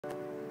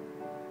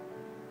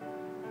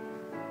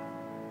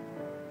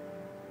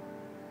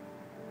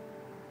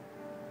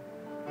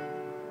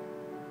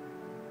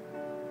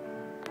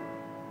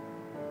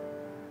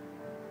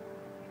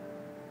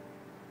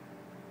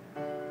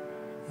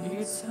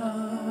It's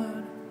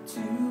hard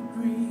to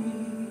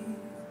breathe,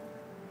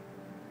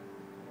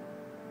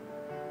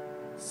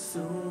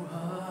 so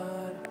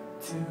hard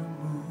to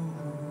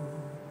move.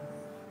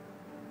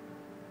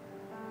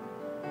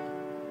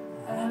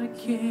 I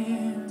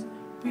can't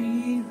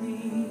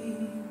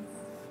believe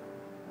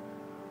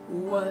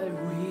what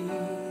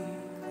we've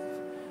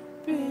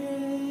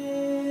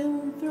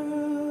been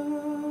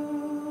through.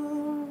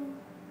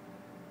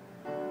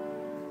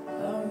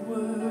 Our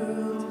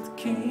world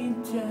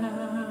came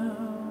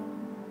down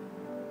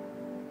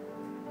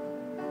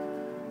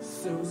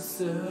so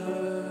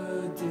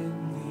suddenly,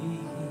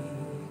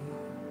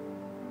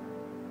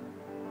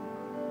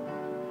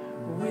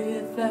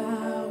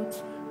 without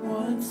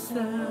one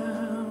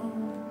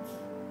sound.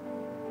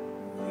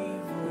 We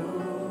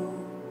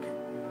broke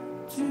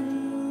to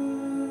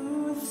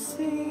the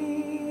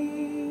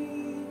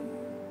sea.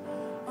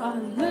 Our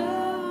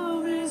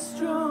love is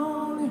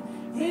strong,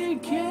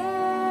 it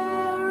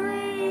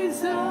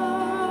carries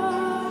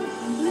on.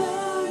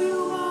 Love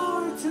you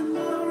more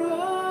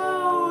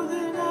tomorrow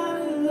than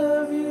I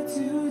love you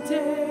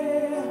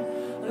today.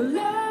 I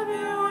love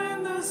you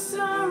in the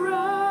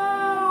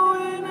sorrow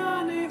and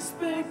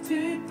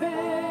unexpected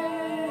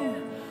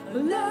pain. I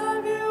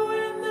love you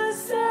in the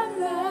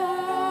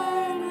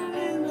sunlight and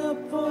in the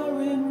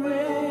pouring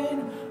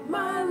rain.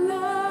 My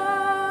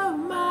love,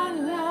 my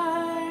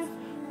life,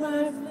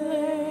 my flame.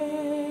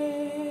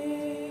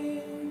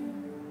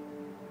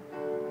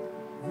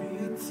 We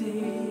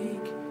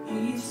take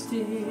each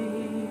day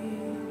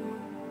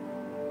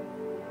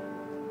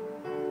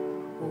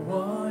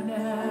one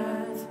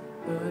at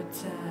a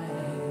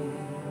time.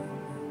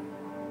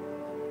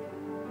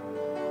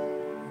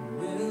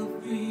 We'll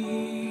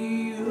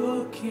be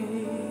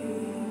okay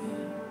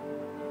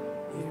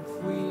if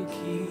we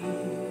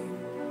keep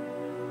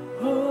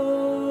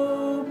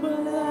hope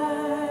alive.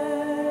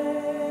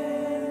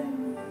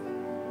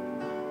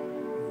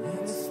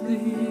 Let's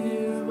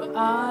live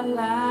our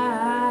lives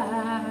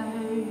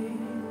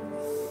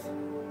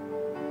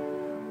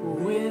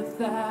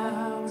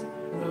without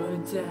a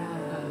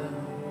doubt.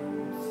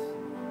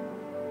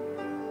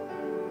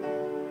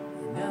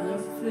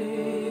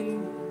 Nothing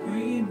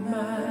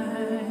reminds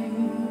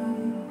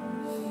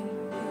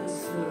us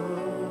so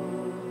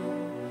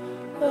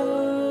about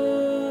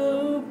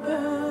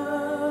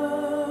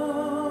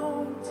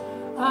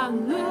our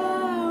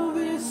love.